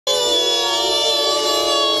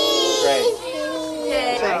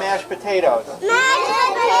mashed potatoes?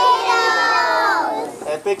 Mashed potatoes!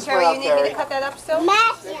 And big Kerry, smile, you need Kerry. me to cut that up still?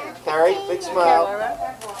 Mashed Kerry, big smile.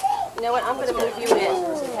 You know what? I'm going to move you in,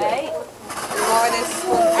 okay? More of this.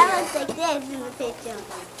 I was like this in the picture.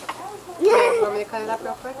 You want me to cut it up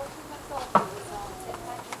real quick?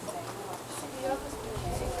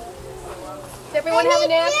 Does everyone have a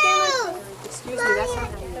napkin? Excuse me, that's not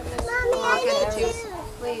I'll get the juice.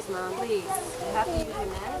 Please, Mom, please. You have to use your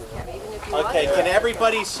napkin, Kerry, even if you want Okay, to. can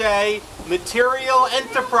everybody say Material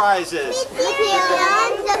Enterprises? Material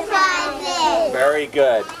Enterprises. Very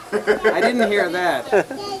good. I didn't hear that.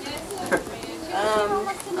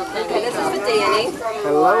 Okay, this is for Danny.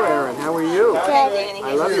 Hello, Aaron. How are you? Danny.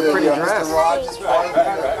 I love your pretty dress.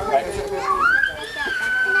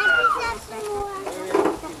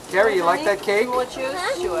 Kerry, you like that cake? More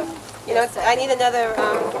juice? Sure. You know, I need another,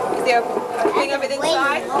 is there a thing of it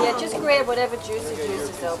inside? Yeah, just grab whatever juicy juice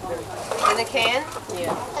is open. In a can?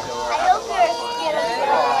 Yeah.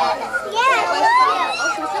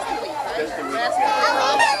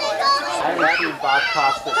 I haven't seen Bob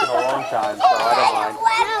Costas in a long time, so I don't mind.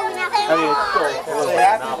 I mean, it's still a little bit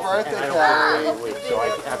Happy novel, birthday, and I Kerry. don't work every week, so I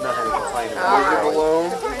have nothing to complain Leave about. it alone.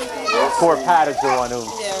 Poor Pat is the one who...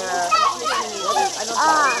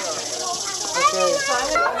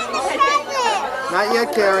 Not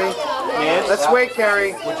yet, Kerry. Yes. Let's wait,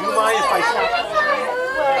 Kerry. Would you mind if I stop?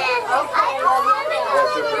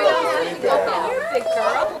 Big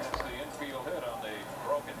girl.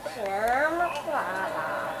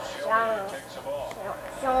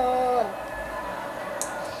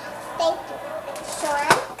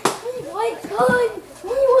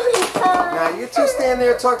 Now, you two stand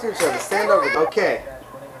there and talk to each other. Stand over. Okay.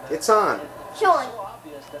 It's on. Sean,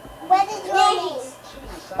 what is your name?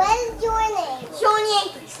 What is your name? Sean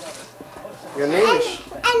Yankees. Your name is...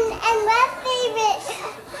 And my favorite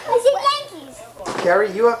is it Yankees. Kerry,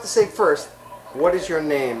 you have to say first, what is your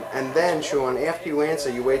name? And then, Sean, after you answer,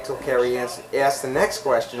 you wait till Kerry asks the next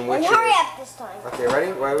question, which And is... hurry up this time. Okay,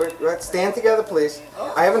 ready? Wait, stand together, please.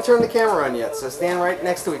 I haven't turned the camera on yet, so stand right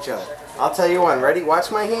next to each other. I'll tell you one. Ready? Watch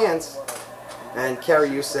my hands. And Kerry,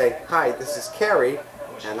 you say, hi, this is Kerry,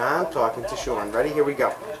 and I'm talking to Sean. Ready? Here we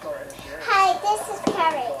go. Hi, this is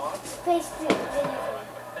Kerry. Please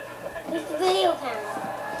the video camera.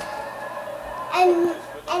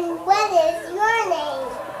 And what is your name?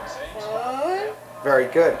 Sean. Very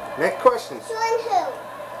good. Next question. Sean who?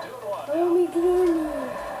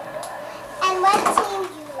 And what team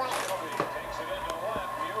do you like?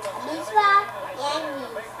 Baseball,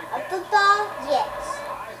 Yankees. Football, yes.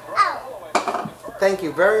 Oh. Thank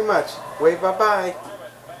you very much. Wave bye-bye.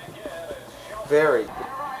 Very.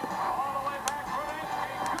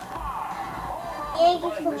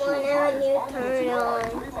 Yankees, come on, now you turn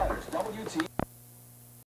on.